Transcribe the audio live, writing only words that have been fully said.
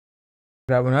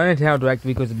That we're not Nintendo Direct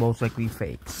because it's most likely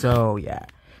fake. So yeah,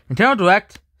 Nintendo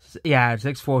Direct, yeah,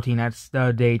 6/14. That's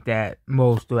the date that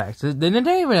most directs. Did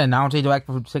Nintendo even announce a direct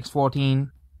for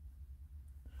 6/14?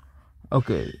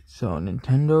 Okay, so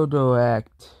Nintendo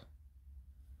Direct.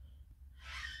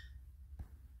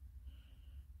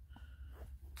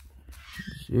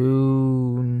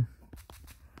 June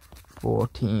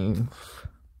 14th.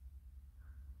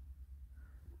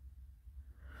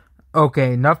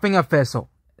 Okay, nothing official.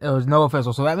 There was no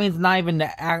official, so that means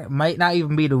might not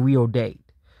even be the real date.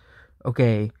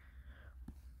 Okay.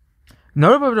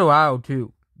 Not Breath of the Wild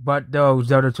too, but those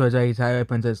Zelda Twilight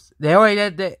Princess. They already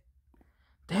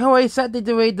said they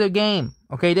delayed the game.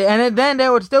 Okay, and then they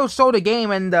would still show the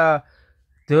game in the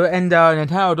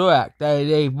Nintendo Direct.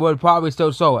 They would probably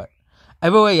still show it.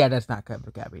 Ever yeah, that's not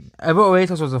Gabby. Ever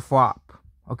Oasis was a flop.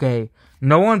 Okay,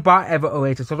 no one bought Ever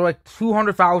Oasis. So like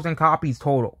 200,000 copies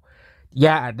total.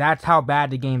 Yeah, that's how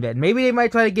bad the game did. Maybe they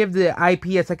might try to give the IP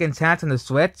a second chance on the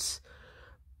Switch,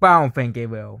 but I don't think they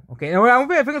will. Okay,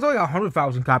 I think it's only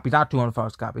 100,000 copies, not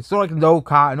 200,000 copies. So like no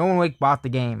one like bought the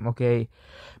game. Okay,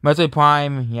 Metroid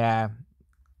Prime, yeah.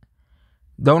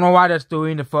 Don't know why that's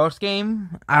doing the first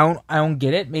game. I don't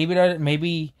get it.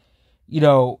 Maybe you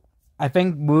know. I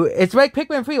think it's like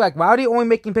Pikmin 3. Like, why are they only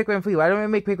making Pikmin 3? Why don't they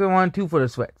make Pikmin 1 and 2 for the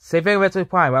Switch? Same thing with Metroid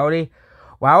Prime.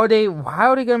 Why are they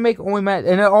gonna make only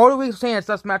and all the weeks saying it's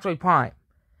just Metroid Prime.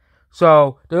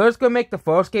 So they're just gonna make the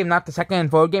first game, not the second and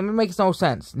third game. It makes no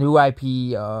sense. New IP,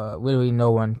 literally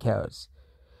no one cares.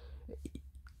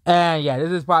 And yeah, this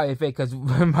is probably fake because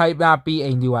it might not be a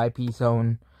new IP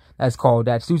zone. That's called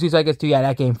that. Sushi Cycles 2, yeah,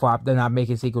 that game flopped. They're not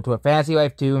making a sequel to it. Fantasy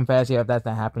Life 2 and Fantasy Life, that's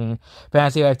not happening.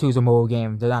 Fantasy Life 2 is a mobile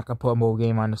game. They're not going to put a mobile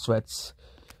game on the Switch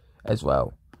as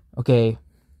well. Okay.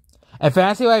 And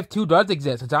Fantasy Life 2 does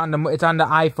exist. It's on the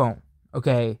iPhone.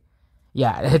 Okay.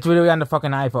 Yeah, it's literally on the fucking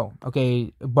iPhone.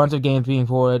 Okay. A bunch of games being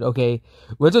forwarded. Okay.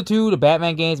 Wizard 2, the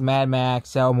Batman games, Mad Max,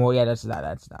 Sell More. Yeah, that's not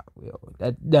real.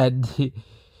 The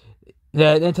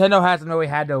Nintendo hasn't really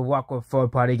had to work with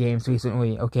third-party games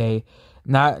recently. Okay.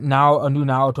 Now a new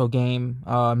Naruto game,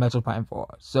 Metroid Prime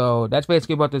 4. So that's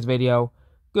basically about this video.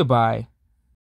 Goodbye.